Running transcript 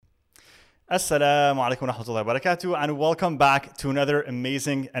Assalamu alaikum wa rahmatullahi wa barakatuh, and welcome back to another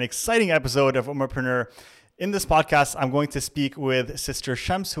amazing and exciting episode of Umarpreneur. In this podcast, I'm going to speak with Sister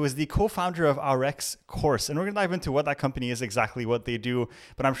Shams, who is the co-founder of RX Course. And we're going to dive into what that company is, exactly what they do.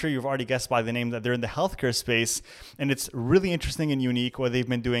 But I'm sure you've already guessed by the name that they're in the healthcare space. And it's really interesting and unique what they've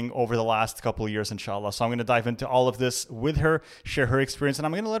been doing over the last couple of years, inshallah. So I'm going to dive into all of this with her, share her experience. And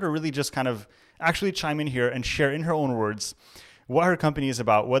I'm going to let her really just kind of actually chime in here and share in her own words what her company is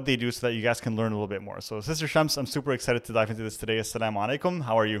about, what they do, so that you guys can learn a little bit more. So Sister Shams, I'm super excited to dive into this today. Assalamu alaikum.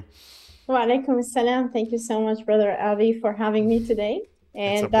 How are you? Wa alaikum assalam. Thank you so much, Brother Avi, for having me today.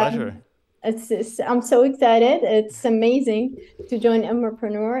 It's a And pleasure. I'm so excited. It's amazing to join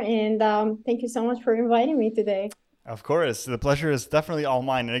Umarpreneur. And thank you so much for inviting me today. Of course, the pleasure is definitely all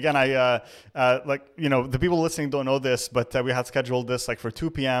mine. And again, the people listening don't know this, but we had scheduled this like for 2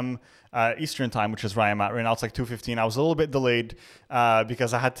 p.m. Eastern time, which is where I'm at right now. It's like 2:15. I was a little bit delayed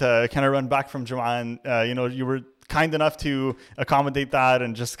because I had to kind of run back from Jama'ah, and you were kind enough to accommodate that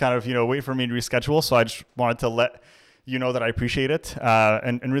and just kind of wait for me to reschedule. So I just wanted to let you know that I appreciate it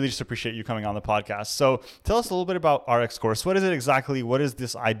and really just appreciate you coming on the podcast. So tell us a little bit about RX Course. What is it exactly? What is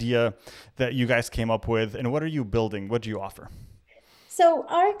this idea that you guys came up with, and what are you building? What do you offer? So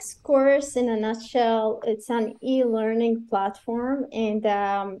RX Course, in a nutshell, it's an e-learning platform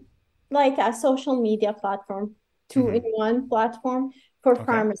and like a social media platform, Mm-hmm. two-in-one platform for Okay.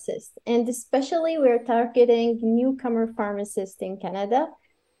 pharmacists. And especially we're targeting newcomer pharmacists in Canada,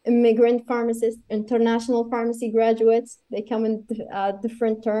 immigrant pharmacists, international pharmacy graduates. They come in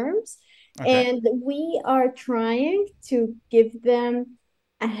different terms. Okay. And we are trying to give them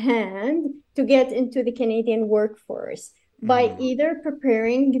a hand to get into the Canadian workforce by Mm-hmm. either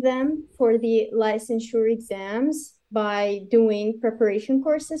preparing them for the licensure exams by doing preparation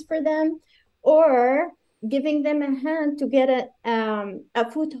courses for them, or giving them a hand to get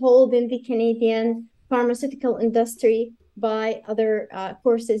a foothold in the Canadian pharmaceutical industry by other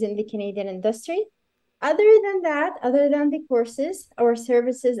courses in the Canadian industry. Other than the courses, our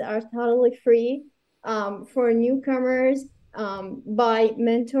services are totally free for newcomers by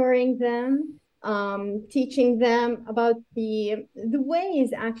mentoring them, teaching them about the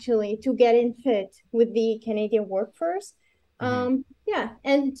ways actually to get in fit with the Canadian workforce. Mm-hmm. Yeah,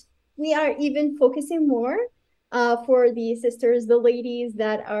 and we are even focusing more for the sisters, the ladies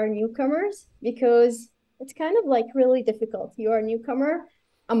that are newcomers, because it's kind of like really difficult. You are a newcomer,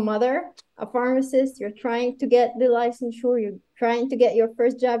 a mother, a pharmacist, you're trying to get the licensure, you're trying to get your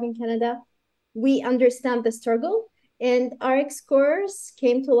first job in Canada. We understand the struggle, and RX Course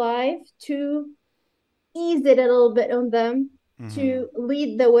came to life to ease it a little bit on them, Mm-hmm. to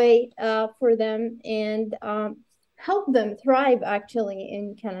lead the way for them, and help them thrive actually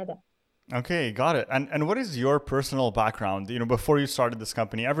in Canada. Okay, got it. And what is your personal background? Before you started this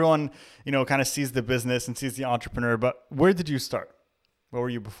company, everyone, kind of sees the business and sees the entrepreneur, but where did you start? What were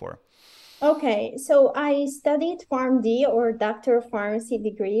you before? Okay, so I studied PharmD, or Doctor of Pharmacy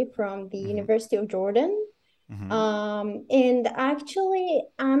degree, from the Mm-hmm. University of Jordan. Mm-hmm. And actually,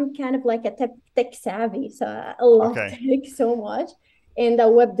 I'm kind of like a tech savvy, so I love Okay. tech so much, and a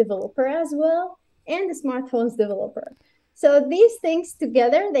web developer as well, and a smartphones developer. So these things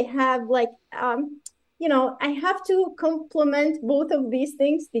together, they have like, I have to complement both of these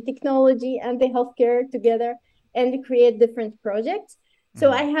things, the technology and the healthcare together, and create different projects. So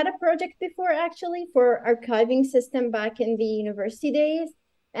Mm-hmm. I had a project before actually for archiving system back in the university days,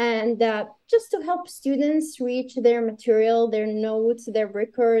 and just to help students reach their material, their notes, their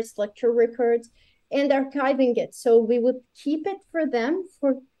records, lecture records, and archiving it. So we would keep it for them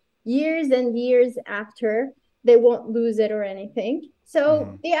for years and years after. They won't lose it or anything. Mm-hmm.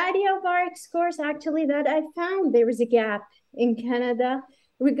 So the idea of RX Course, actually, that I found there is a gap in Canada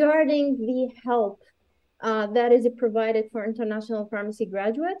regarding the help that is provided for international pharmacy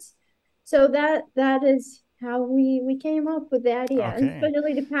graduates. So that is how we came up with the idea, and Okay.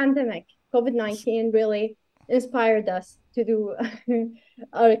 especially the pandemic, COVID-19 really inspired us to do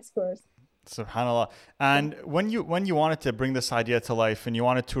our course. Subhanallah. And when you wanted to bring this idea to life and you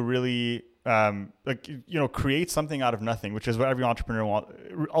wanted to really create something out of nothing, which is what every entrepreneur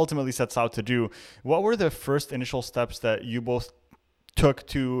ultimately sets out to do, what were the first initial steps that you both took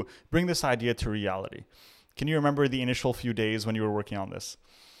to bring this idea to reality? Can you remember the initial few days when you were working on this?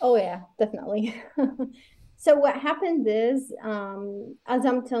 Oh yeah, definitely. So what happened is, as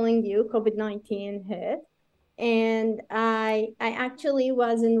I'm telling you, COVID-19 hit, and I actually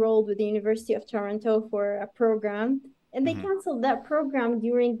was enrolled with the University of Toronto for a program, and they Mm-hmm. canceled that program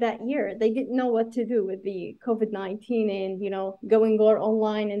during that year. They didn't know what to do with the COVID-19 and going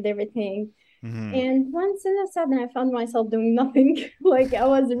online and everything. Mm-hmm. And once in a sudden, I found myself doing nothing. Like I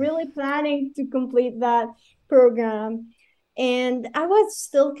was really planning to complete that program. And I was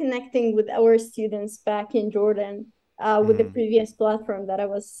still connecting with our students back in Jordan with the Mm-hmm. previous platform that I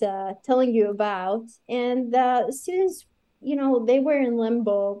was telling you about. And the students, they were in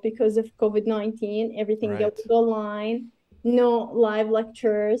limbo because of COVID-19, everything going Right. online, no live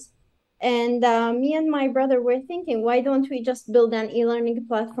lectures. And me and my brother were thinking, why don't we just build an e-learning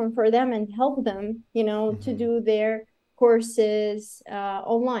platform for them and help them, to Mm-hmm. do their courses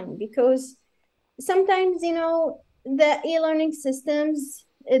online? Because sometimes, the e-learning systems,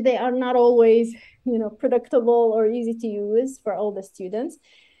 they are not always, predictable or easy to use for all the students.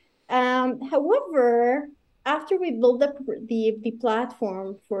 However, after we built up the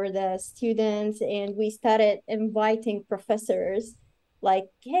platform for the students and we started inviting professors, like,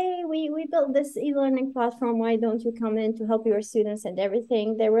 hey, we built this e-learning platform. Why don't you come in to help your students and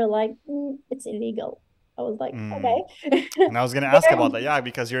everything? They were like, it's illegal. I was like, Mm. okay. And I was going to ask about that. Yeah,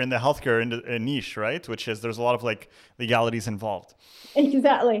 because you're in the healthcare niche, right? Which is there's a lot of like legalities involved.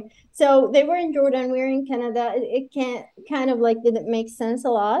 Exactly. So they were in Jordan, we were in Canada. It can't kind of like didn't make sense a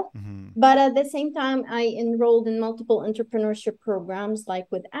lot. Mm-hmm. But at the same time, I enrolled in multiple entrepreneurship programs, like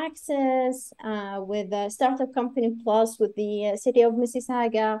with Access, with Startup Company Plus, with the city of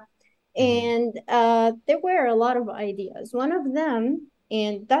Mississauga. Mm-hmm. And there were a lot of ideas. One of them,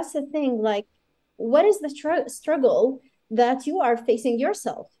 and that's the thing, like, what is the struggle that you are facing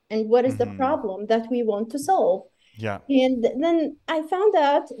yourself? And what is the Mm-hmm. problem that we want to solve? Yeah. And then I found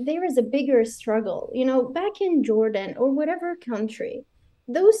out there is a bigger struggle. Back in Jordan or whatever country,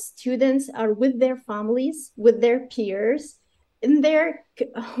 those students are with their families, with their peers in their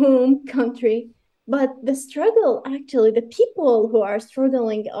home country. But the struggle, actually, the people who are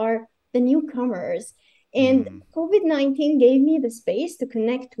struggling are the newcomers. And Mm-hmm. COVID-19 gave me the space to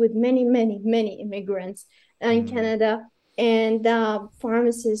connect with many, many, many immigrants in Mm-hmm. Canada and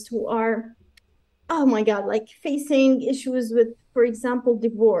pharmacists who are, oh my God, like facing issues with, for example,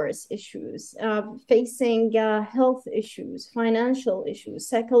 divorce issues, facing health issues, financial issues,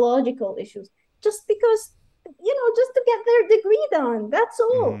 psychological issues, just because, just to get their degree done. That's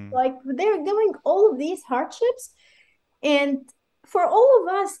all. Mm-hmm. Like they're doing all of these hardships. And for all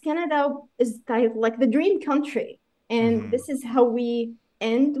of us, Canada is like the dream country. And Mm-hmm. this is how we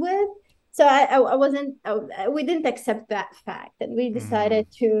end with. So I wasn't, we didn't accept that fact. And we Mm-hmm. decided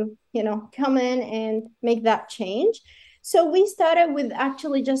to, come in and make that change. So we started with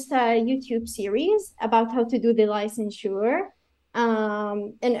actually just a YouTube series about how to do the licensure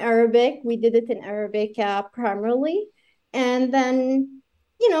in Arabic. We did it in Arabic primarily. And then,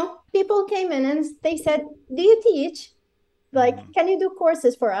 people came in and they said, do you teach? Like, Mm-hmm. can you do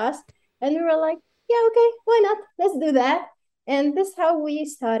courses for us? And we were like, yeah, okay, why not? Let's do that. And this is how we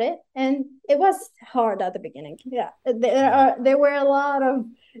started. And it was hard at the beginning. Yeah, Yeah. there were a lot of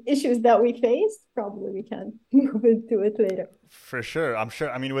issues that we faced. Probably we can move into it later. For sure. I'm sure.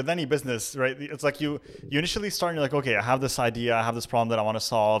 I mean, with any business, right? It's like you initially start and you're like, okay, I have this idea, I have this problem that I want to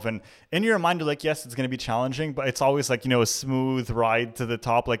solve. And in your mind, you're like, yes, it's going to be challenging, but it's always like, a smooth ride to the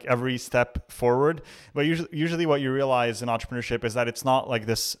top, like every step forward. But usually what you realize in entrepreneurship is that it's not like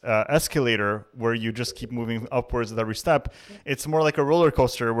this escalator where you just keep moving upwards with every step. It's more like a roller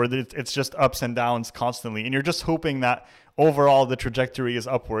coaster where it's just ups and downs constantly. And you're just hoping that overall the trajectory is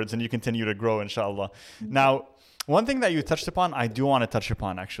upwards and you continue to grow, inshallah. Now, one thing that you touched upon, I do want to touch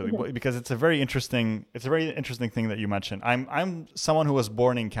upon actually, because it's a very interesting thing that you mentioned. I'm someone who was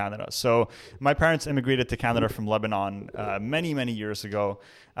born in Canada, so my parents immigrated to Canada from Lebanon many many years ago,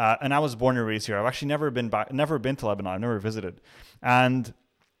 and I was born and raised here. I've actually never been to Lebanon. I've never visited, and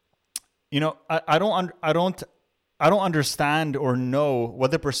I don't understand or know what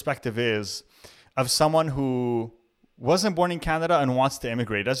the perspective is of someone who wasn't born in Canada and wants to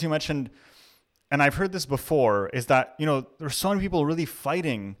immigrate. As you mentioned, and I've heard this before, is that there's so many people really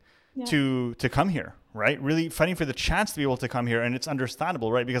fighting Yeah. to come here, right? Really fighting for the chance to be able to come here, and it's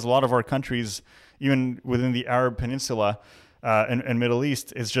understandable, right? Because a lot of our countries, even within the Arab Peninsula and Middle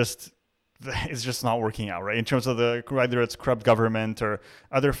East, is just it's just not working out, right? In terms of whether it's corrupt government or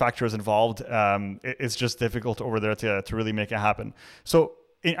other factors involved, it's just difficult over there to really make it happen. So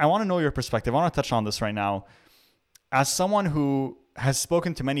I want to know your perspective. I want to touch on this right now. As someone who has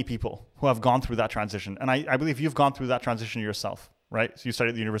spoken to many people who have gone through that transition, and I believe you've gone through that transition yourself, right? So you studied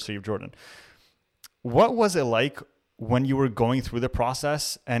at the University of Jordan. What was it like when you were going through the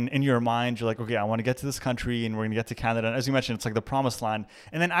process and in your mind, you're like, okay, I want to get to this country and we're going to get to Canada. And as you mentioned, it's like the promised land.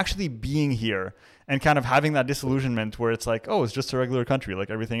 And then actually being here and kind of having that disillusionment where it's like, oh, it's just a regular country like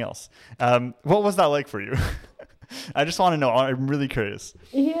everything else. What was that like for you? I just want to know. I'm really curious.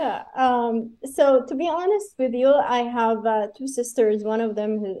 Yeah. So to be honest with you, I have two sisters. One of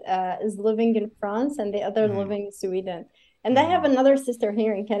them who, is living in France and the other Mm-hmm. living in Sweden. And I have Mm-hmm. another sister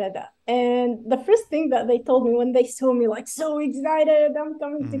here in Canada. And the first thing that they told me when they saw me like so excited, I'm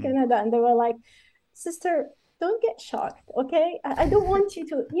coming to Mm-hmm. Canada, and they were like, "Sister, don't get shocked, okay? I don't want you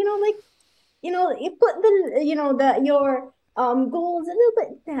to, like, you put your goals a little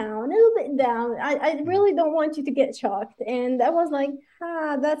bit down. I really don't want you to get shocked." And I was like,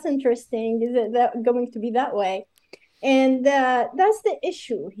 that's interesting. Is it that going to be that way? And that's the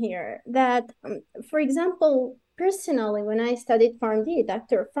issue here. That, for example, personally, when I studied PharmD,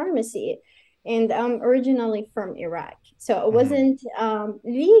 doctor of pharmacy, and I'm originally from Iraq, so I Mm-hmm. wasn't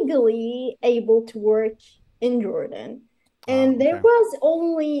legally able to work in Jordan. Oh, And there okay. was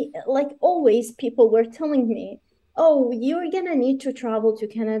only, like always, people were telling me, "Oh, you're gonna need to travel to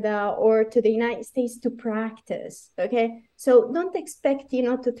Canada or to the United States to practice. Okay. So don't expect,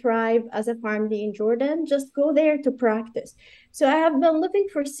 to thrive as a PharmD in Jordan. Just go there to practice." So I have been living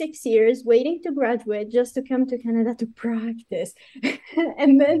for 6 years, waiting to graduate just to come to Canada to practice.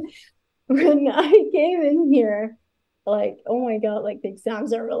 And then when I came in here, like, oh my God, like the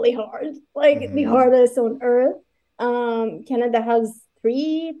exams are really hard, like the Mm-hmm. hardest on earth. Canada has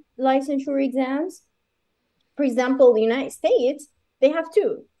three licensure exams. For example, the United States, they have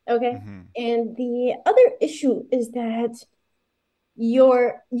two. Okay. Mm-hmm. And the other issue is that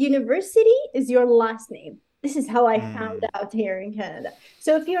your university is your last name. This is how I found Mm-hmm. out here in Canada. So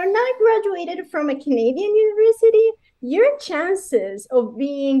if you're not graduated from a Canadian university, your chances of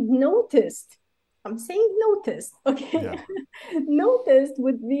being noticed, I'm saying noticed, okay, Yeah. noticed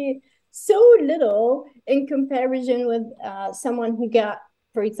would be so little in comparison with someone who got,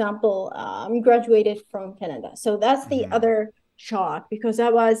 for example, graduated from Canada. So that's the Mm-hmm. other shock, because I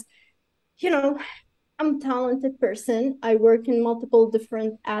was, you know, I'm a talented person. I work in multiple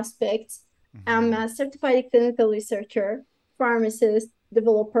different aspects. I'm Mm-hmm. a certified clinical researcher, pharmacist,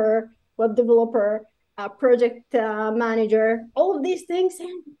 developer, web developer, project manager, all of these things.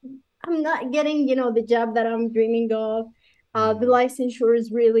 And I'm not getting, the job that I'm dreaming of. The Mm-hmm. licensure is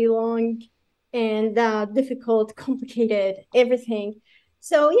really long and difficult, complicated, everything.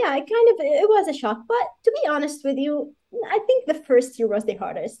 So yeah, it was a shock. But to be honest with you, I think the first year was the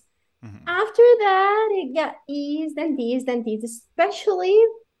hardest. Mm-hmm. After that, it got eased and eased and eased, especially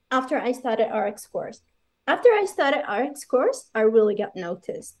after I started RX course. After I started RX course, I really got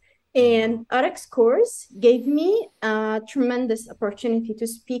noticed. Mm-hmm. And RX course gave me a tremendous opportunity to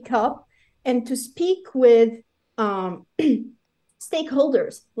speak up and to speak with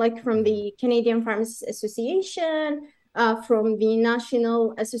stakeholders, like from Mm-hmm. the Canadian Pharmacists Association, from the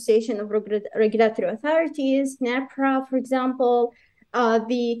National Association of Regulatory Authorities, NAPRA, for example,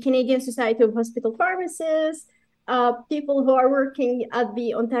 the Canadian Society of Hospital Pharmacists, people who are working at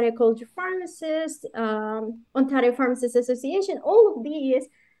the Ontario College of Pharmacists, Ontario Pharmacists Association. All of these,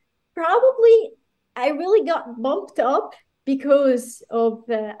 probably I really got bumped up because of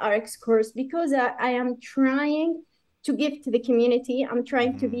the RX course, because I am trying to give to the community. I'm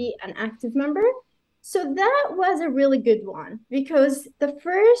trying to Mm-hmm. be an active member. So that was a really good one, because the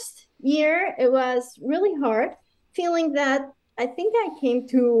first year it was really hard, feeling that I think I came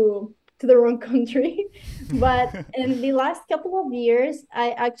to the wrong country. But in the last couple of years,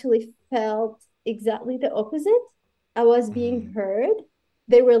 I actually felt exactly the opposite. I was being Mm-hmm. heard.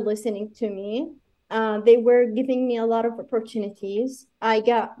 They were listening to me. They were giving me a lot of opportunities. I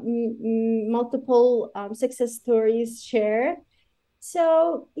got multiple success stories shared.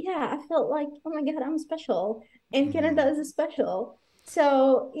 So yeah, I felt like, oh my God, I'm special, and Mm-hmm. Canada is special.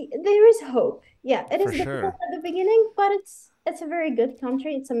 So there is hope. Yeah, it For is difficult sure. at the beginning, but it's a very good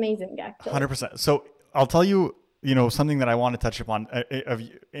country. It's amazing, actually. 100%. So I'll tell you, something that I want to touch upon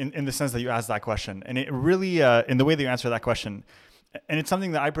in the sense that you asked that question. And it really, in the way that you answer that question, and it's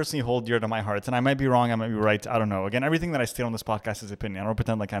something that I personally hold dear to my heart. And I might be wrong, I might be right. I don't know. Again, everything that I state on this podcast is opinion. I don't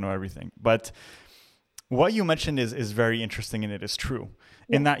pretend like I know everything. But what you mentioned is very interesting, and it is true.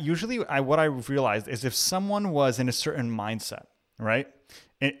 In Yeah. that usually what I've realized is if someone was in a certain mindset, right?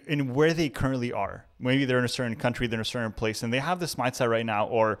 In where they currently are. Maybe they're in a certain country, they're in a certain place, and they have this mindset right now,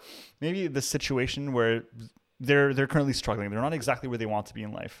 or maybe the situation where they're currently struggling. They're not exactly where they want to be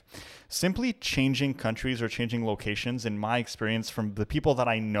in life. Simply changing countries or changing locations, in my experience, from the people that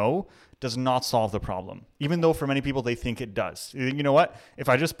I know, does not solve the problem. Even though for many people they think it does. You know what? If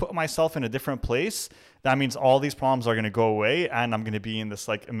I just put myself in a different place, that means all these problems are going to go away, and I'm going to be in this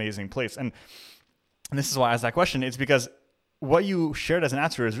like amazing place. And this is why I asked that question. It's because what you shared as an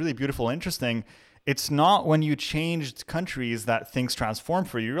answer is really beautiful and interesting. it's not when you changed countries that things transform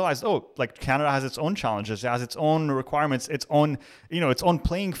for you. You realize, oh, like Canada has its own challenges, it has its own requirements, its own, its own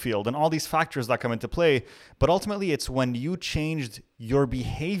playing field and all these factors that come into play. But ultimately, it's when you changed your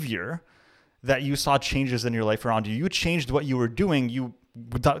behavior that you saw changes in your life around you. You changed what you were doing. You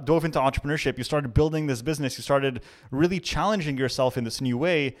dove into entrepreneurship. You started building this business. You started really challenging yourself in this new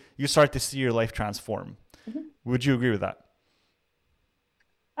way. You start to see your life transform. Mhm. Would you agree with that?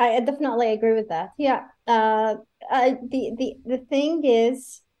 I definitely agree with that. Yeah. The thing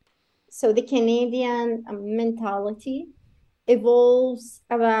is, so the Canadian mentality evolves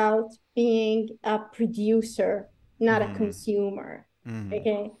about being a producer, not a Mm, consumer. mm,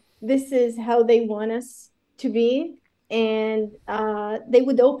 Okay. This is how they want us to be. And they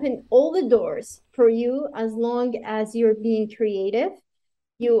would open all the doors for you as long as you're being creative.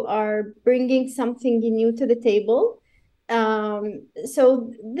 You are bringing something new to the table.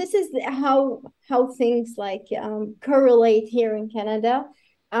 So this is how things like correlate here in Canada.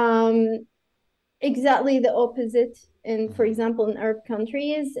 Um, exactly the opposite in, for example, in Arab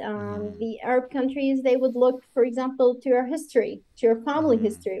countries. mm, The Arab countries, they would look, for example, to your history, to your family mm,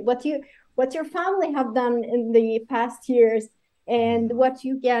 history, what your family have done in the past years, and mm, what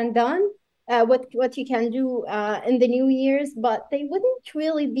you can done, what you can do in the new years. But they wouldn't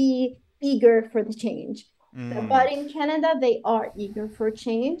really be eager for the change. mm, But in Canada, they are eager for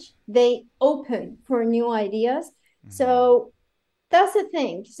change. They open for new ideas. mm. So that's the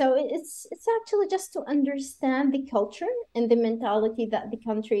thing. So it's actually just to understand the culture and the mentality that the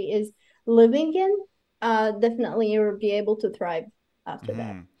country is living in. Definitely you'll be able to thrive after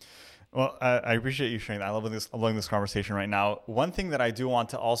that. Mhm. Well, I appreciate you sharing that. I'm loving this conversation right now. One thing that I do want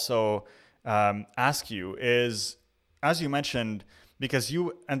to also ask you is, as you mentioned, because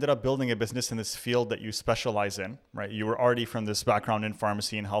you ended up building a business in this field that you specialize in, right? You were already from this background in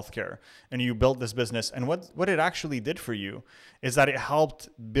pharmacy and healthcare, and you built this business. And what it actually did for you is that it helped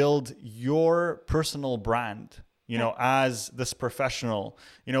build your personal brand, Yeah. as this professional,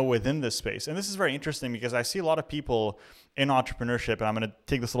 within this space. And this is very interesting because I see a lot of people in entrepreneurship, and I'm going to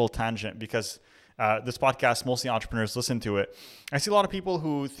take this little tangent because this podcast, mostly entrepreneurs listen to it. I see a lot of people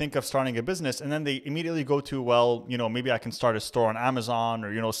who think of starting a business and then they immediately go to, well, maybe I can start a store on Amazon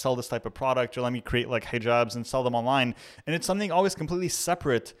or, sell this type of product, or let me create like hijabs and sell them online. And it's something always completely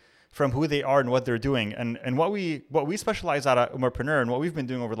separate from who they are and what they're doing. And what we specialize at Umarpreneur and what we've been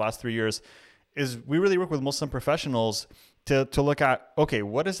doing over the last 3 years is we really work with Muslim professionals to look at, okay,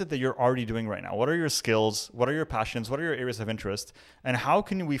 what is it that you're already doing right now? What are your skills? What are your passions? What are your areas of interest? And how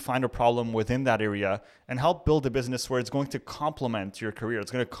can we find a problem within that area and help build a business where it's going to complement your career?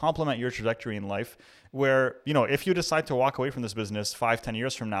 It's going to complement your trajectory in life where, if you decide to walk away from this business 5, 10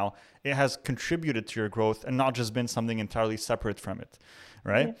 years from now, it has contributed to your growth and not just been something entirely separate from it,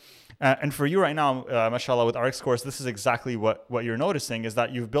 Yeah. right? And for you right now, mashallah, with RX Course, this is exactly what you're noticing is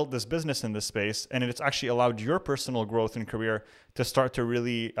that you've built this business in this space, and it's actually allowed your personal growth and career to start to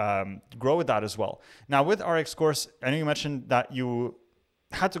really grow with that as well. Now, with RX Course, I know you mentioned that you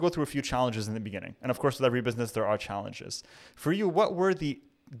had to go through a few challenges in the beginning, and of course, with every business, there are challenges. For you, what were the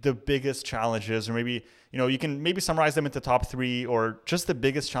biggest challenges, or maybe you can maybe summarize them into top three, or just the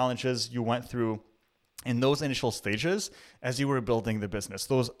biggest challenges you went through in those initial stages as you were building the business?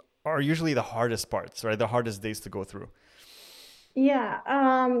 Those are usually the hardest parts, right? The hardest days to go through. Yeah.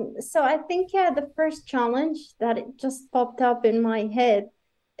 So I think, yeah, the first challenge that it just popped up in my head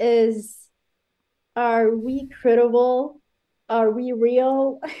is, are we credible? Are we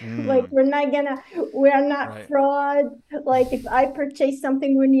real? Like Mm, we're not right. fraud. Like if I purchase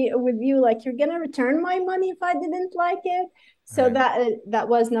something with you, like you're gonna return my money if I didn't like it. So Right. that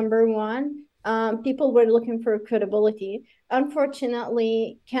was number one. People were looking for credibility.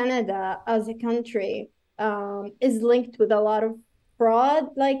 Unfortunately, Canada as a country is linked with a lot of fraud.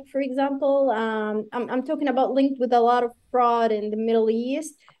 Like for example, I'm talking about linked with a lot of fraud in the Middle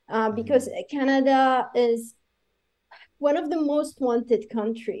East, because Mm, Canada is one of the most wanted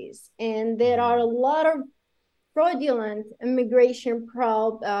countries, and there are a mm, lot of fraudulent immigration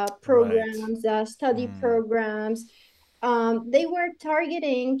right. programs, study Mm, programs. They were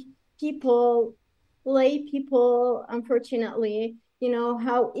targeting people, lay people, unfortunately. You know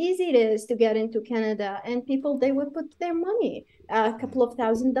how easy it is to get into Canada, and people, they would put their money, a couple of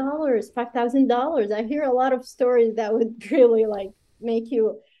 $1,000s, $5,000. I hear a lot of stories that would really like make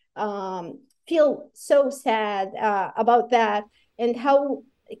you feel so sad about that, and how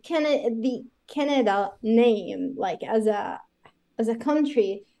the Canada name, like as a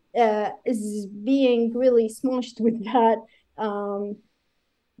country, is being really smushed with that, um,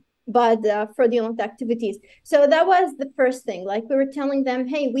 but fraudulent activities. So that was the first thing. Like we were telling them,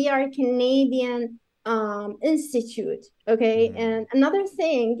 hey, we are a Canadian institute. Okay. And another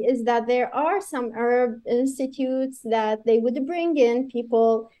thing is that there are some Arab institutes that they would bring in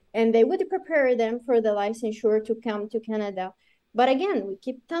people and they would prepare them for the licensure to come to Canada. But again, we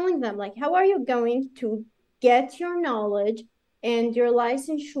keep telling them, like, how are you going to get your knowledge and your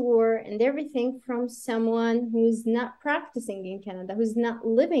licensure and everything from someone who's not practicing in Canada, who's not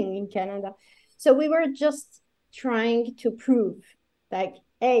living in Canada? So we were just trying to prove, like,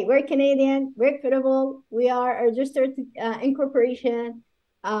 hey, we're Canadian, we're credible, we are a registered incorporation.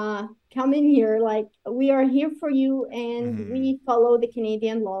 Come in here, like we are here for you, and we follow the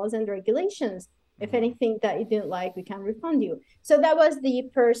Canadian laws and regulations. If anything that you didn't like, we can refund you. So that was the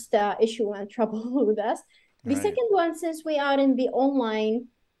first issue and trouble with us. The second one, since we are in the online,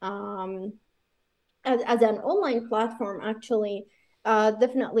 as an online platform, actually,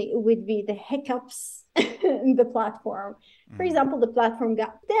 definitely it would be the hiccups in the platform. For example, the platform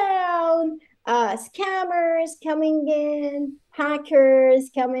got down, scammers coming in, hackers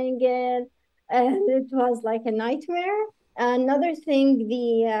coming in, and it was like a nightmare. Another thing,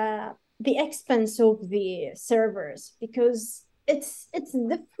 the expense of the servers, because it's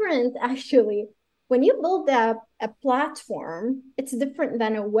different actually. When you build a platform, it's different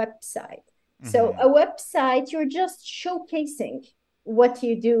than a website. So a website, you're just showcasing what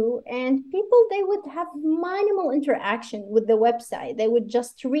you do, and people, they would have minimal interaction with the website. They would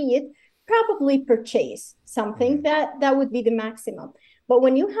just read, probably purchase something. That would be the maximum. But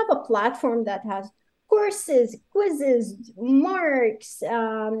when you have a platform that has courses, quizzes, marks,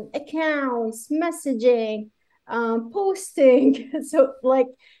 accounts, messaging, posting, so like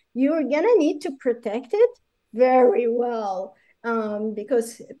you're gonna need to protect it very well,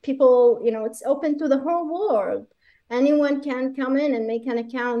 because people, it's open to the whole world. Anyone can come in and make an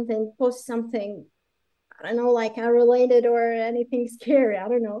account and post something, I don't know, like unrelated or anything scary. I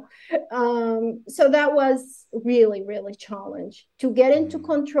don't know. So that was really, really challenge to get into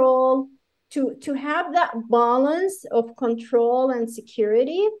control, to have that balance of control and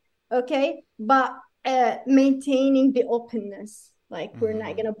security. Okay. But maintaining the openness, like we're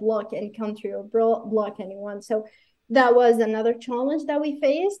not going to block any country or block anyone. So that was another challenge that we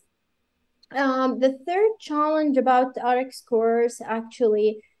faced. The third challenge about RX course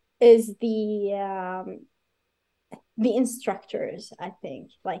actually is the instructors. I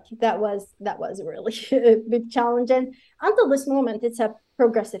think like that was really a big challenge, and until this moment it's a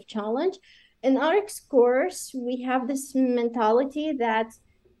progressive challenge. In RX course we have this mentality that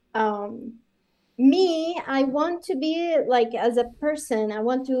I want to be like, as a person,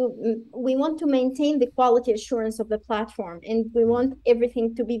 we want to maintain the quality assurance of the platform, and we want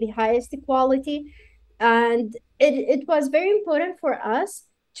everything to be the highest quality. And it was very important for us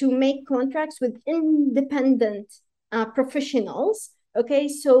to make contracts with independent professionals. Okay,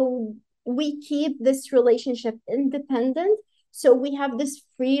 so we keep this relationship independent, so we have this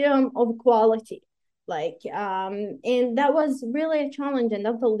freedom of quality. And that was really a challenge, and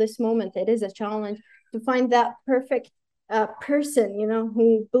until this moment it is a challenge to find that perfect person,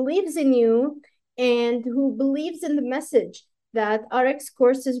 who believes in you and who believes in the message that RX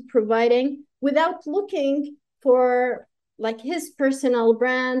course is providing, without looking for like his personal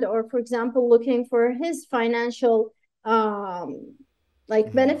brand, or for example looking for his financial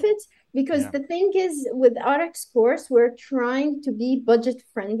benefits. Because the thing is, with RX course we're trying to be budget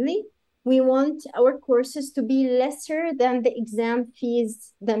friendly. We want our courses to be lesser than the exam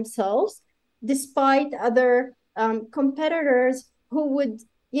fees themselves, despite other competitors who would,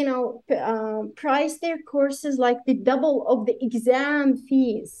 price their courses like the double of the exam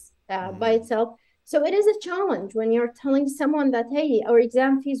fees by itself. So it is a challenge when you're telling someone that, hey, our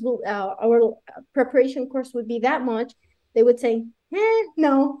exam fees our preparation course would be that much. They would say,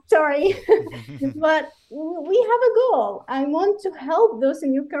 no, sorry. But we have a goal. I want to help those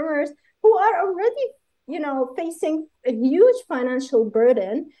newcomers who are already, facing a huge financial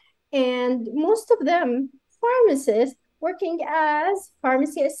burden. And most of them, pharmacists, working as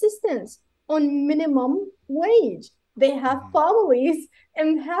pharmacy assistants on minimum wage. They have families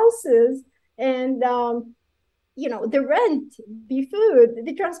and houses, and the rent, the food,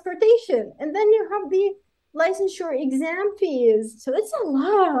 the transportation, and then you have the licensure exam fees. So it's a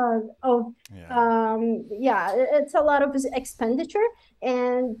lot of it's a lot of expenditure.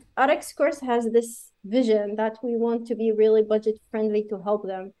 And RX course has this vision that we want to be really budget friendly to help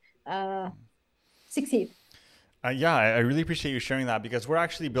them succeed. I really appreciate you sharing that, because we're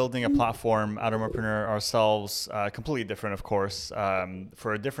actually building a platform at Omopreneur ourselves, completely different, of course,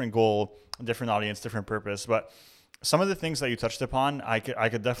 for a different goal, different audience, different purpose. But some of the things that you touched upon, I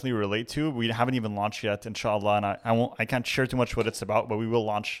could definitely relate to. We haven't even launched yet, inshallah, and I can't share too much what it's about, but we will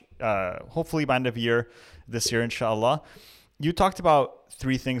launch hopefully by end of year this year, inshallah. You talked about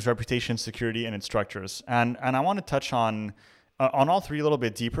three things: reputation, security, and instructors, and I want to touch on all three a little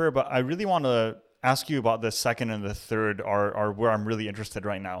bit deeper, but I really want to ask you about the second and the third are where I'm really interested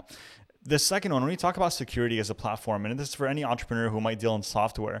right now. The second one, when we talk about security as a platform, and this is for any entrepreneur who might deal in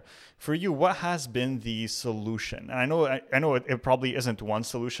software, for you, what has been the solution? And I know it probably isn't one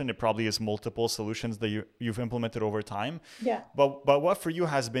solution. It probably is multiple solutions that you've implemented over time. Yeah. But what for you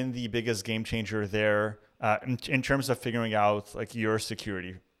has been the biggest game changer there in terms of figuring out like your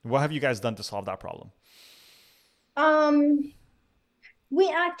security? What have you guys done to solve that problem? Um, we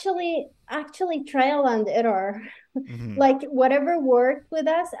actually trial and error. Hmm. Like whatever worked with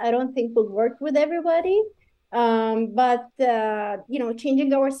us, I don't think will work with everybody. But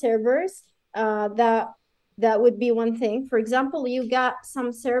changing our servers, that would be one thing. For example, you got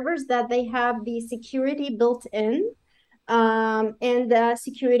some servers that they have the security built in, and the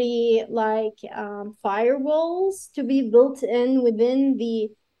security like firewalls to be built in within the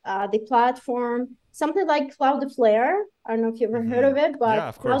platform. Something like Cloudflare. I don't know if you've ever heard Hmm. of it, but Yeah,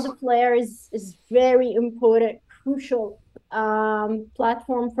 of course. Cloudflare is very important, crucial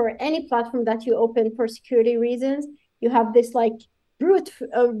platform for any platform that you open for security reasons. You have this like brute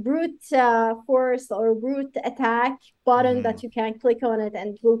force or brute attack button Hmm. that you can click on it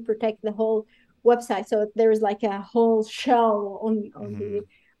and it will protect the whole website. So there's like a whole shell Hmm.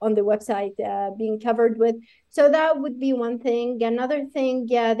 on the website being covered with. So that would be one thing. Another thing,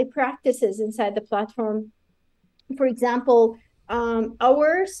 yeah, the practices inside the platform. For example,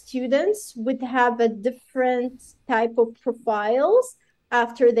 our students would have a different type of profiles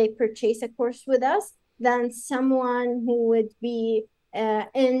after they purchase a course with us than someone who would be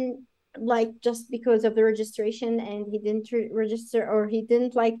in like just because of the registration and he didn't register or he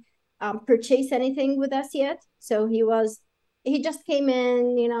didn't like purchase anything with us yet. So he just came in,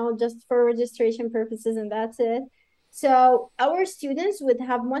 just for registration purposes and that's it. So our students would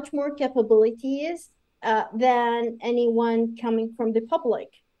have much more capabilities than anyone coming from the public,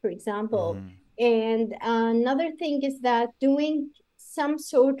 for example. Hmm. And another thing is that doing some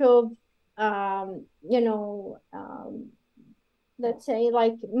sort of, um, you know, um, let's say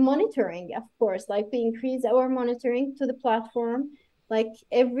like monitoring, of course, like we increase our monitoring to the platform. Like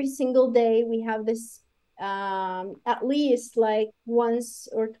every single day, we have this at least like once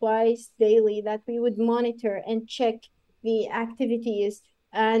or twice daily that we would monitor and check the activities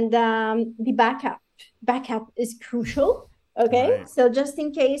and the backup is crucial. Okay, Right. so just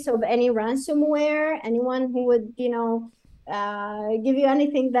in case of any ransomware, anyone who would give you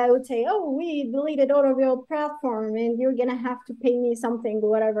anything that would say, oh, we deleted all of your platform and you're gonna have to pay me something or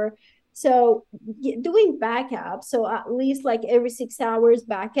whatever. So doing backup, so at least like every 6 hours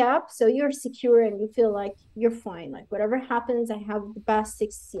backup, so you're secure and you feel like you're fine. Like whatever happens, I have the past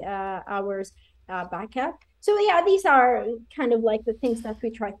 6 hours backup. So yeah, these are kind of like the things that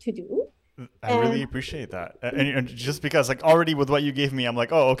we try to do. I really And appreciate that. And just because, like, already with what you gave me, I'm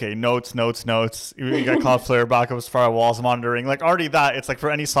like, oh, okay, notes, notes, notes. You got Cloudflare, backups, firewalls, monitoring. Like, already that, it's like for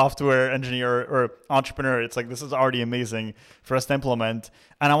any software engineer or entrepreneur, it's like this is already amazing for us to implement.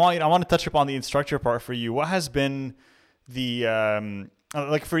 And I want to touch upon the instructor part for you. What has been the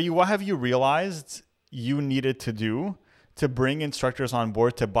like for you? What have you realized you needed to do to bring instructors on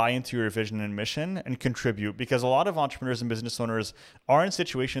board to buy into your vision and mission and contribute? Because a lot of entrepreneurs and business owners are in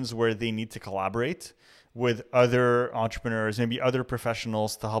situations where they need to collaborate with other entrepreneurs, maybe other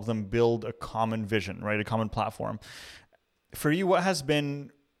professionals to help them build a common vision, right? A common platform. For you, what has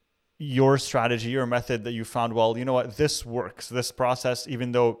been your strategy or method that you found, well, you know what, this works. This process,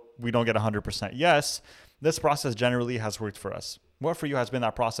 even though we don't get 100% yes, this process generally has worked for us. What for you has been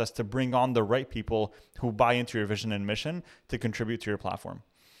that process to bring on the right people who buy into your vision and mission to contribute to your platform?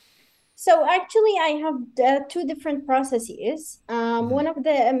 so actually, I have two different processes. Mm-hmm.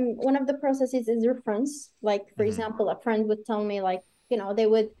 One of the processes is reference. Like for Mm-hmm. example, a friend would tell me like they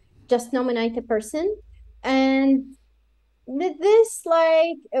would just nominate a person, and this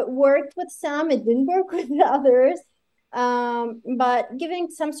like it worked with some, it didn't work with the others. But giving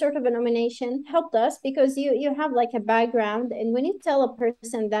some sort of a nomination helped us because you have like a background, and when you tell a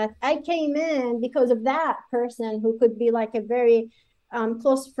person that I came in because of that person who could be like a very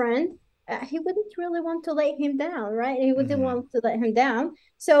close friend, he wouldn't really want to let him down, right? He wouldn't Mm-hmm. want to let him down.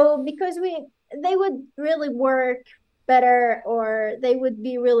 So because they would really work better, or they would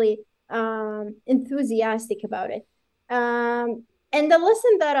be really enthusiastic about it. And the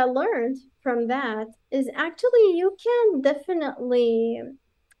lesson that I learned from that is actually you can definitely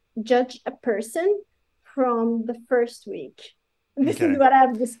judge a person from the first week. This is Okay. what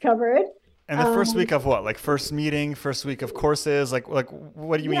I've discovered. And the first week of what? Like first meeting, first week of courses? Like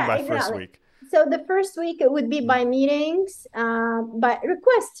what do you mean Yeah, by first exactly. week? So the first week it would be by meetings, by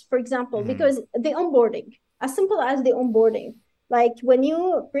requests, for example, Mm-hmm. because the onboarding, as simple as the onboarding. Like when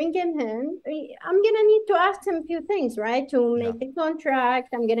you bring him in, I'm gonna need to ask him a few things, right? To Yeah. make the contract,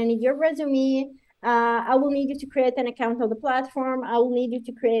 I'm gonna need your resume. I will need you to create an account on the platform. I will need you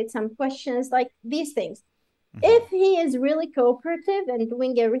to create some questions, like these things. Mm-hmm. If he is really cooperative and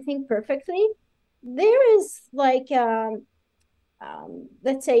doing everything perfectly, there is like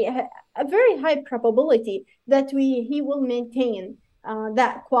let's say a very high probability that he will maintain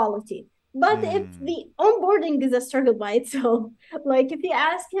that quality. But if Mm. the onboarding is a struggle by itself, like if you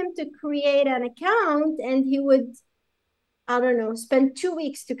ask him to create an account and he would, I don't know, spend 2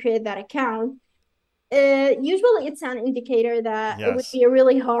 weeks to create that account, usually it's an indicator that it would Yes. be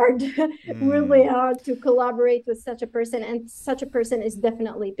really hard, really Mm. hard to collaborate with such a person, and such a person is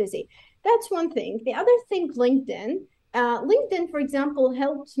definitely busy. That's one thing. The other thing, LinkedIn. LinkedIn, for example,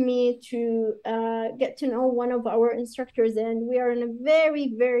 helped me to get to know one of our instructors, and we are in a very,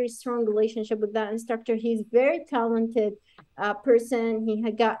 very strong relationship with that instructor. He's very talented person. He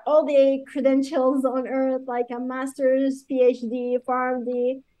had got all the credentials on earth, like a master's, PhD,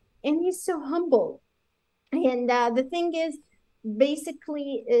 PharmD, and he's so humble. And the thing is,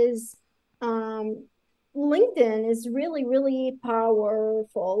 basically, is um, LinkedIn is really, really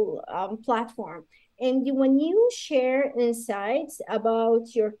powerful platform. And when you share insights about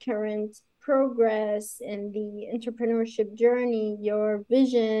your current progress and the entrepreneurship journey, your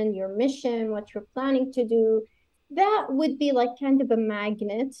vision, your mission, what you're planning to do, that would be like kind of a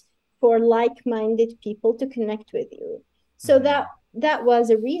magnet for like-minded people to connect with you. So Mm-hmm. that was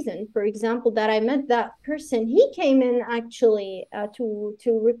a reason, for example, that I met that person. He came in actually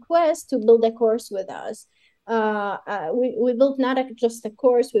to request to build a course with us. We built not just a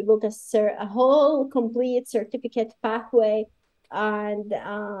course, we built a whole complete certificate pathway. And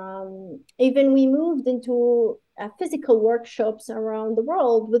even we moved into physical workshops around the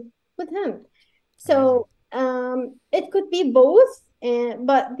world with him. Amazing. So it could be both,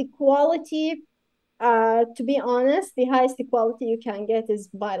 but the quality, to be honest, the highest quality you can get is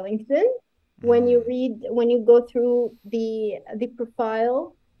by LinkedIn. Mm. When you go through the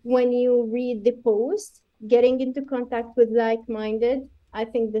profile, when you read the post, getting into contact with like-minded, I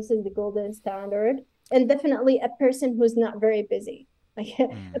think this is the golden standard. And definitely a person who's not very busy. Like a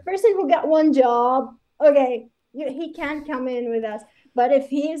Mm. person who got one job, okay, he can come in with us. But if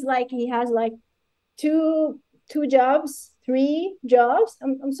he's like he has like two two jobs, three jobs,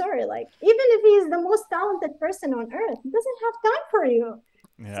 I'm sorry, like even if he's the most talented person on earth, he doesn't have time for you.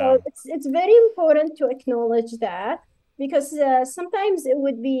 Yeah. So it's very important to acknowledge that, because sometimes it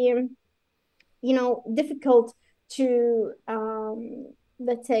would be, difficult to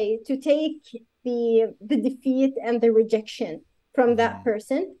let's say to take the defeat and the rejection from that Mm-hmm.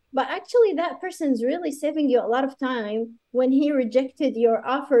 person, but actually that person is really saving you a lot of time when he rejected your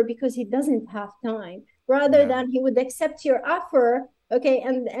offer because he doesn't have time, rather Yeah. than he would accept your offer, okay,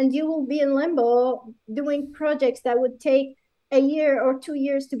 and you will be in limbo doing projects that would take a year or 2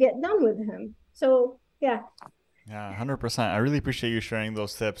 years to get done with him. So yeah. Yeah, 100%. I really appreciate you sharing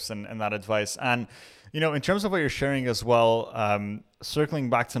those tips and that advice. And, in terms of what you're sharing as well, circling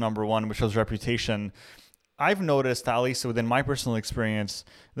back to number one, which was reputation, I've noticed, at least within my personal experience,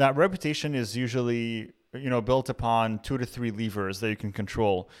 that reputation is usually, built upon 2 to 3 levers that you can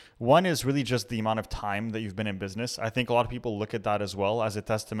control. One is really just the amount of time that you've been in business. I think a lot of people look at that as well as a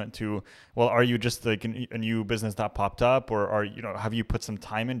testament to, well, are you just like a new business that popped up, or have you put some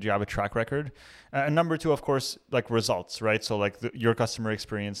time in? Do you have a track record? And number two, of course, like results, right? So like your customer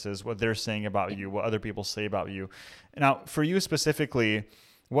experiences, what they're saying about you, what other people say about you. Now, for you specifically,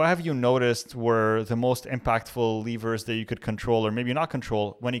 what have you noticed were the most impactful levers that you could control, or maybe not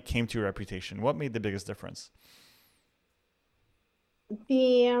control, when it came to your reputation? What made the biggest difference?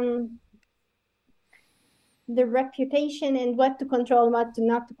 The the reputation and what to control, what to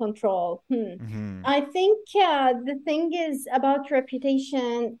not to control. Mm-hmm. I think the thing is about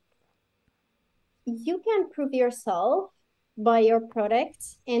reputation, you can prove yourself by your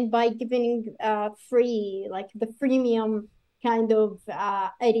products and by giving free, like the freemium kind of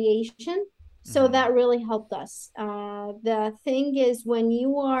ideation. So Mm-hmm. that really helped us. The thing is, when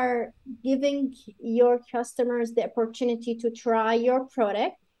you are giving your customers the opportunity to try your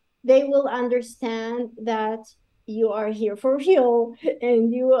product, they will understand that you are here for real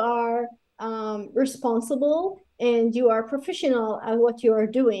and you are responsible and you are professional at what you are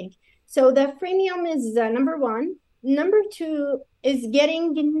doing. So the freemium is number one. Number two is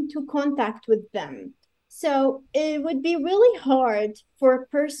getting into contact with them. So it would be really hard for a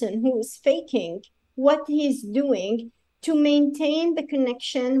person who is faking what he's doing to maintain the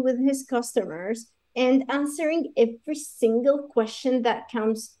connection with his customers and answering every single question that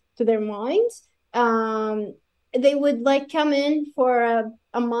comes to their minds. Um, they would like come in for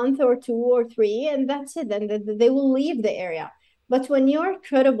a month or two or three, and that's it. Then they will leave the area. But when you're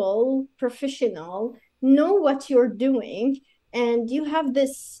credible, professional, know what you're doing, and you have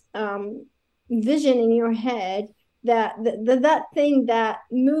this vision in your head that thing that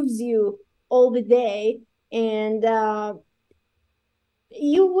moves you all the day, and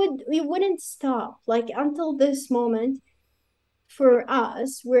you wouldn't stop like until this moment. For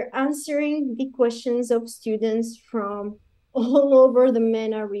us, we're answering the questions of students from all over the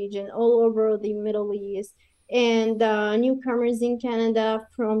MENA region, all over the Middle East, and newcomers in Canada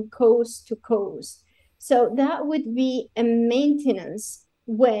from coast to coast. So that would be a maintenance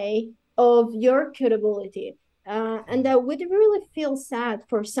way of your credibility. And I would really feel sad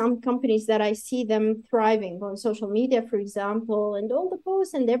for some companies that I see them thriving on social media, for example, and all the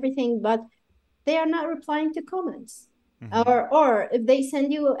posts and everything, but they are not replying to comments. Mm-hmm. Or if they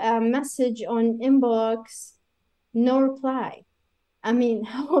send you a message on inbox, no reply. I mean,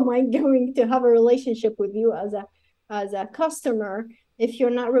 how am I going to have a relationship with you as a customer if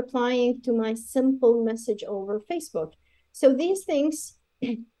you're not replying to my simple message over Facebook? So these things,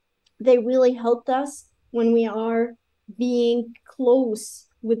 they really helped us when we are being close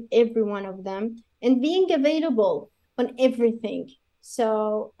with every one of them and being available on everything.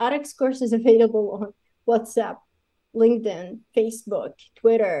 So RX course is available on WhatsApp, LinkedIn, Facebook,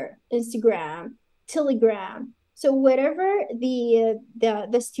 Twitter, Instagram, Telegram. So wherever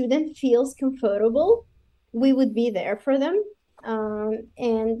the student feels comfortable, we would be there for them.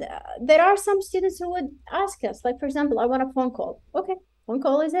 And there are some students who would ask us, like, for example, I want a phone call. Okay, phone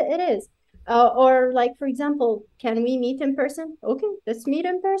call is it? It is. Or like, for example, can we meet in person? Okay, let's meet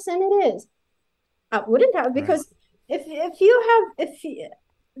in person. It is. I wouldn't have, Right. because if you have if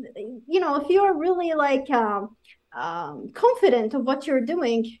you know, if you're really like confident of what you're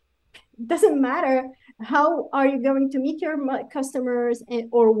doing, it doesn't matter how are you going to meet your customers,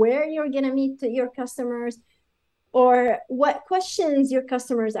 or where you're going to meet your customers, or what questions your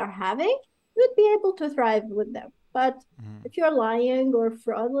customers are having. You would be able to thrive with them. But Mm-hmm. if you're lying or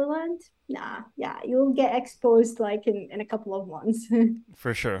fraudulent, nah, yeah, you'll get exposed like in a couple of months.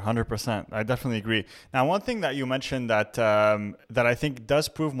 For sure, 100%. I definitely agree. Now, one thing that you mentioned that I think does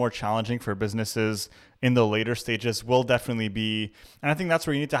prove more challenging for businesses in the later stages will definitely be, and I think that's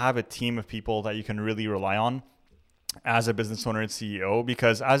where you need to have a team of people that you can really rely on as a business owner and CEO.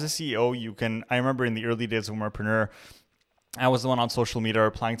 Because as a CEO, you can. I remember in the early days of Entrepreneur, I was the one on social media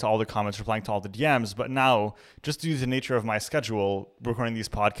replying to all the comments, replying to all the DMs. But now, just due to the nature of my schedule, recording these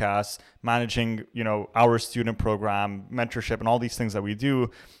podcasts, managing, our student program, mentorship, and all these things that we do,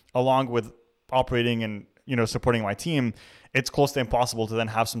 along with operating and, supporting my team, it's close to impossible to then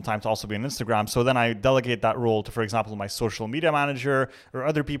have some time to also be on Instagram. So then I delegate that role to, for example, my social media manager or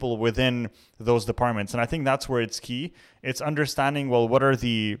other people within those departments. And I think that's where it's key. It's understanding, well, what are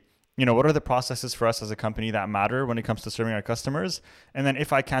the processes for us as a company that matter when it comes to serving our customers? And then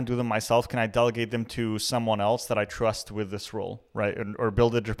if I can't do them myself, can I delegate them to someone else that I trust with this role, right? Or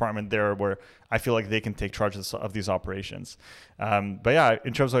build a department there where I feel like they can take charge of these operations. But yeah,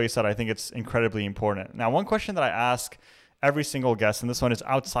 in terms of what you said, I think it's incredibly important. Now, one question that I ask every single guest, and this one is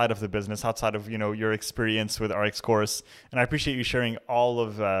outside of the business, outside of your experience with RX Course, and I appreciate you sharing all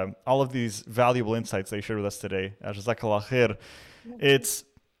of these valuable insights that you shared with us today. Jazakallah khair. It's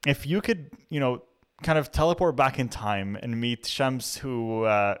if you could, kind of teleport back in time and meet Shams, who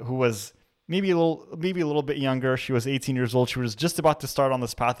was maybe a little bit younger. She was 18 years old. She was just about to start on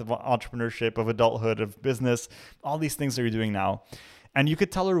this path of entrepreneurship, of adulthood, of business, all these things that you're doing now. And you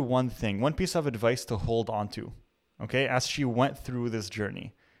could tell her one thing, one piece of advice to hold on to, okay, as she went through this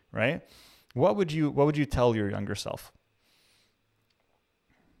journey, right? What would you tell your younger self?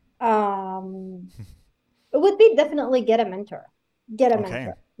 um it would be definitely get a mentor. Get a Okay.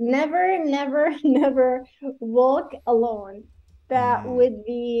 mentor. Never, never, never walk alone. That Mm, would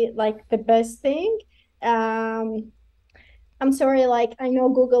be like the best thing. Um, I'm sorry, like I know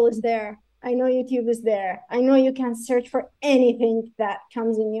Google is there. I know YouTube is there. I know you can search for anything that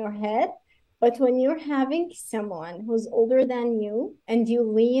comes in your head. But when you're having someone who's older than you and you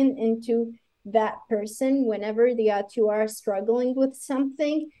lean into that person whenever that you are struggling with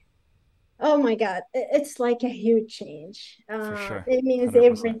something, oh my God, it's like a huge change. for sure. It means 100%.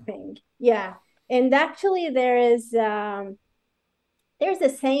 everything. Yeah. And actually, there is there's a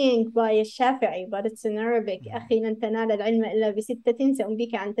saying by الشافعي, but it's in Arabic. أخي لن تنال العلم إلا بستة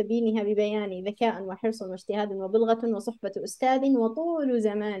سأنبيك عن تبينها ببيان ذكاء وحرص واجتهاد وبلغة وصحبة أستاذ وطول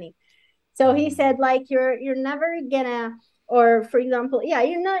زمان. So he said, like, you're never gonna, or for example, yeah,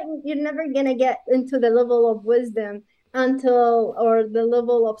 you're never gonna get into the level of wisdom until, or the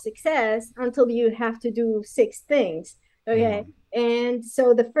level of success until you have to do 6 things. Okay. And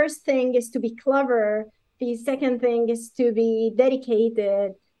so the first thing is to be clever. The second thing is to be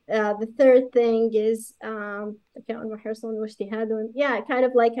dedicated. The third thing is yeah, kind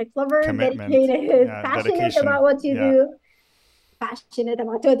of like a clever, Commitment. dedicated, Yeah, passionate dedication. about what you do. Passionate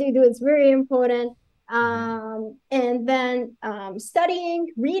about what you do. It's very important. And then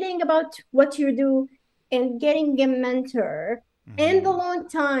studying, reading about what you do, and getting a mentor, and the long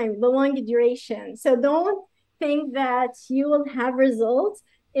time, the long duration. So don't think that you will have results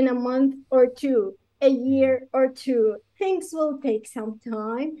in a month or two, a year or two. Things will take some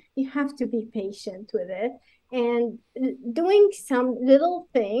time. You have to be patient with it. And doing some little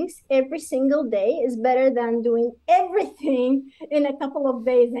things every single day is better than doing everything in a couple of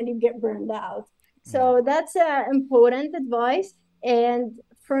days and you get burned out. So that's important advice. And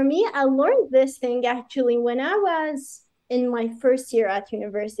for me, I learned this thing actually when I was in my first year at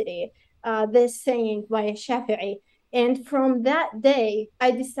university, this saying by Shafi'i. And from that day,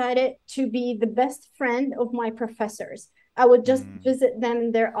 I decided to be the best friend of my professors. I would just visit them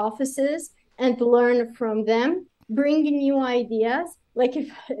in their offices and learn from them, bring new ideas. Like if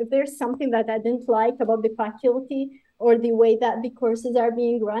there's something that I didn't like about the faculty or the way that the courses are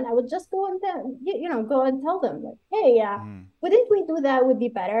being run, I would just go and then, go and tell them, like, hey, wouldn't we do that? Would be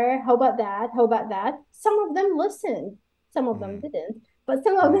better. How about that? How about that? Some of them listened, some of them didn't, but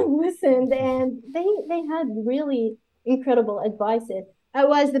some of them listened, and they had really incredible advices. I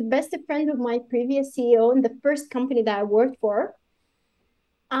was the best friend of my previous CEO in the first company that I worked for.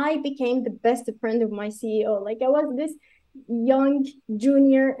 I became the best friend of my CEO. Like I was this young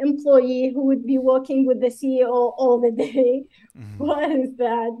junior employee who would be working with the CEO all the day. What is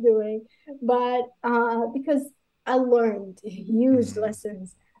that doing? But because I learned huge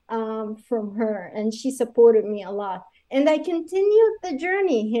lessons from her, and she supported me a lot. And I continued the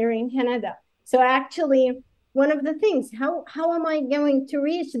journey here in Canada. So actually, one of the things, how am I going to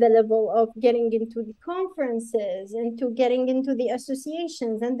reach the level of getting into the conferences and to getting into the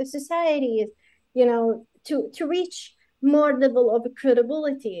associations and the societies, to reach more level of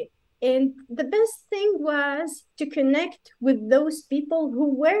credibility. And the best thing was to connect with those people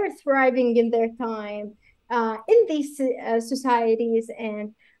who were thriving in their time in these societies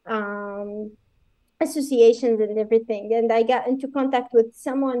and associations and everything. And I got into contact with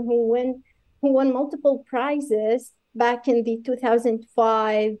someone who won multiple prizes back in the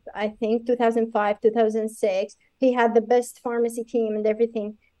 2005, I think 2005, 2006. He had the best pharmacy team and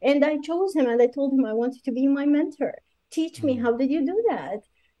everything. And I chose him and I told him I wanted to be my mentor. Teach me, how did you do that?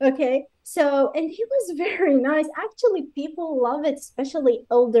 Okay. So, and he was very nice. Actually, people love it, especially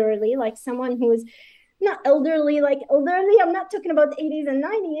elderly, like someone who is not elderly, like elderly. I'm not talking about 80s and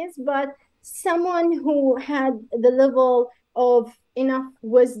 90s, but someone who had the level of enough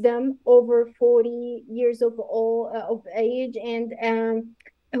wisdom over 40 years of age, and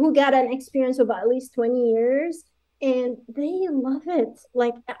who got an experience of at least 20 years, and they love it.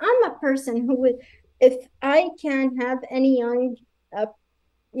 Like I'm a person who would, if I can have any young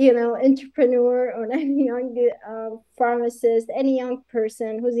entrepreneur or any young pharmacist, any young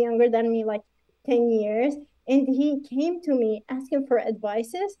person who's younger than me, like 10 years, and he came to me asking for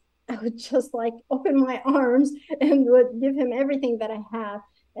advices, I would just like open my arms and would give him everything that I have.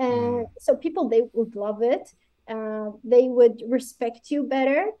 And so people, they would love it. They would respect you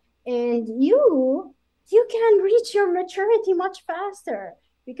better, and you can reach your maturity much faster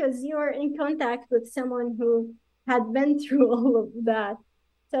because you're in contact with someone who had been through all of that.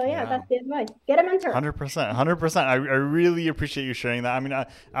 So yeah, that's the advice. Get a mentor. 100%. 100%. I really appreciate you sharing that. I mean, I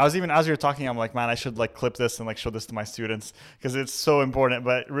was even, as you were talking, I'm like, man, I should like clip this and like show this to my students because it's so important.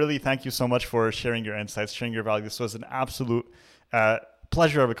 But really, thank you so much for sharing your insights, sharing your value. This was an absolute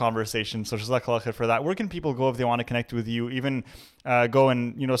pleasure of a conversation. So jazakallah khair for that. Where can people go if they want to connect with you? Even go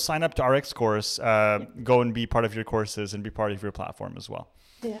and, sign up to RX course, go and be part of your courses and be part of your platform as well.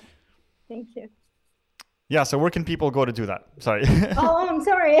 Yeah. Thank you. Yeah, so where can people go to do that? Sorry. Oh, I'm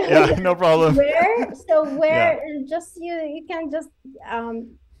sorry. Yeah, no problem. Just you can just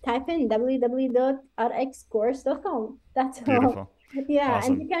type in www.rxcourse.com. That's beautiful. all. Yeah,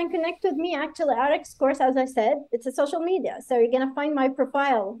 awesome. And you can connect with me. Actually, RX Course, as I said, it's a social media. So you're gonna find my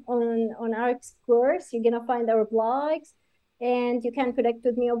profile on RX Course. You're gonna find our blogs, and you can connect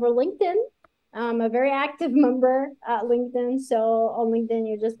with me over LinkedIn. I'm a very active member at LinkedIn. So on LinkedIn,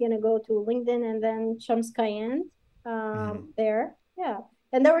 you're just gonna go to LinkedIn and then Shams Kayand there. Yeah.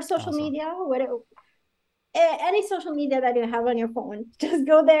 And there were social Awesome. media. Any social media that you have on your phone, just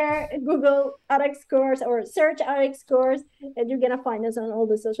go there, Google RX course or search RX course, and you're gonna find us on all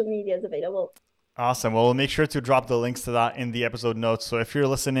the social medias available. Awesome. Well, we'll make sure to drop the links to that in the episode notes. So if you're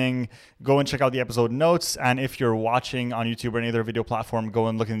listening, go and check out the episode notes. And if you're watching on YouTube or any other video platform, go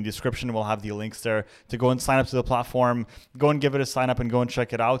and look in the description. We'll have the links there to go and sign up to the platform. Go and give it a sign up and go and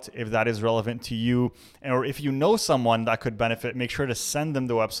check it out if that is relevant to you. Or if you know someone that could benefit, make sure to send them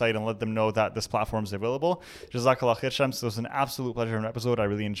the website and let them know that this platform is available. Jazakallah khair, Shams. It was an absolute pleasure in an episode. I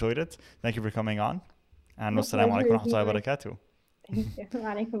really enjoyed it. Thank you for coming on. And wassalamu alaikum wa rahmatullahi wa barakatuh. Thank you.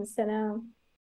 Wa alaikum assalam.